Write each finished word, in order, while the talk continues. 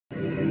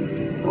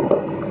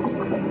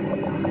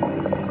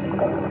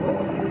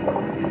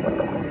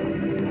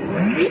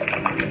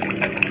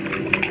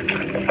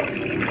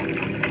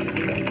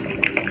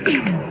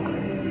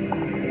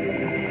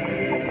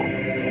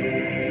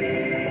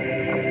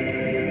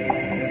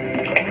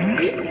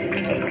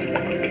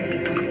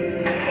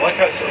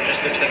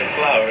almost looks like a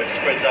flower. It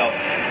spreads out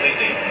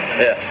completely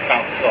and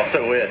bounces off.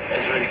 So weird.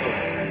 It's really cool.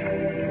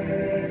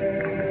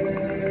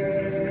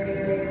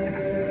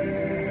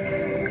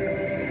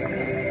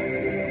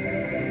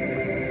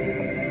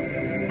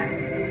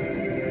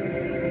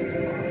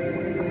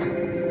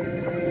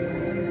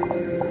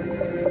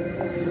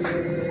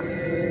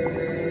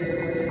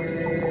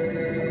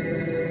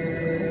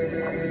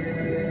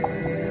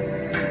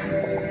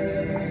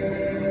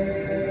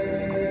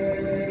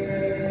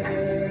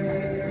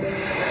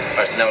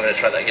 Alright, so now we're going to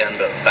try that again,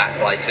 but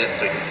backlight it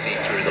so we can see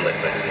through the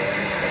liquid.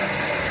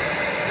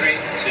 3,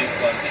 2,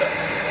 1, shut.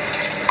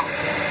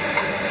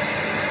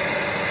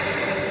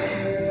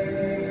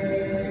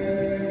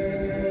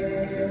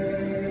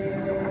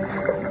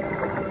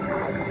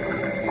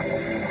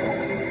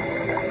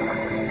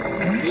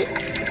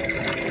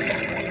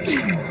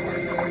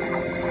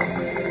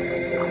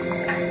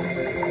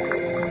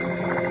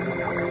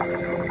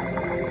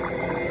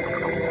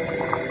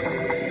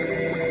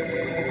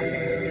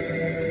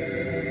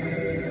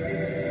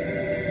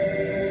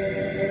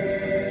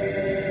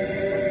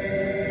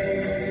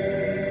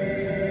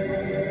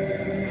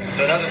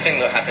 So another thing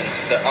that happens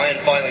is that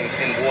iron filings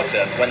in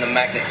water, when the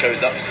magnet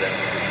goes up to them,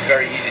 it's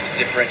very easy to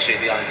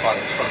differentiate the iron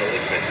filings from the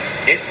liquid.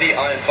 If the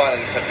iron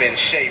filings have been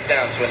shaved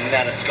down to a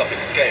nanoscopic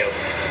scale,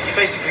 you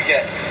basically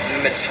get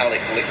metallic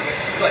liquid.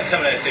 Like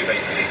Terminator 2,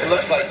 basically. It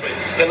looks like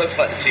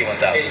the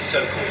T-1000. It is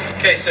so cool.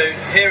 Okay, so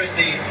here is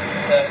the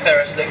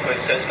ferrous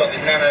liquid. So it's got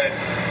the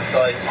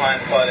nano-sized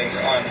iron filings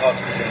and iron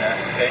particles in there.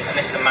 Okay, and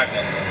this is a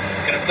magnet.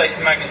 We're going to place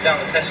the magnet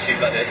down the test tube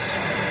like this.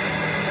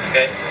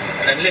 Okay,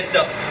 and then lift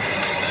up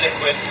the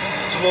liquid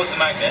towards the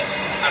magnet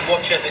and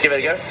watch as it Give it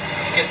a go.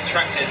 Gets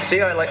attracted. See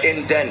how it like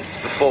indents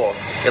before?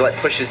 It like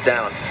pushes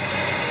down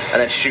and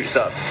then shoots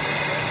up.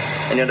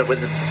 And you end up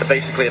with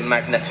basically a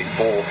magnetic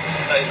ball.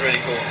 That is really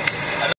cool.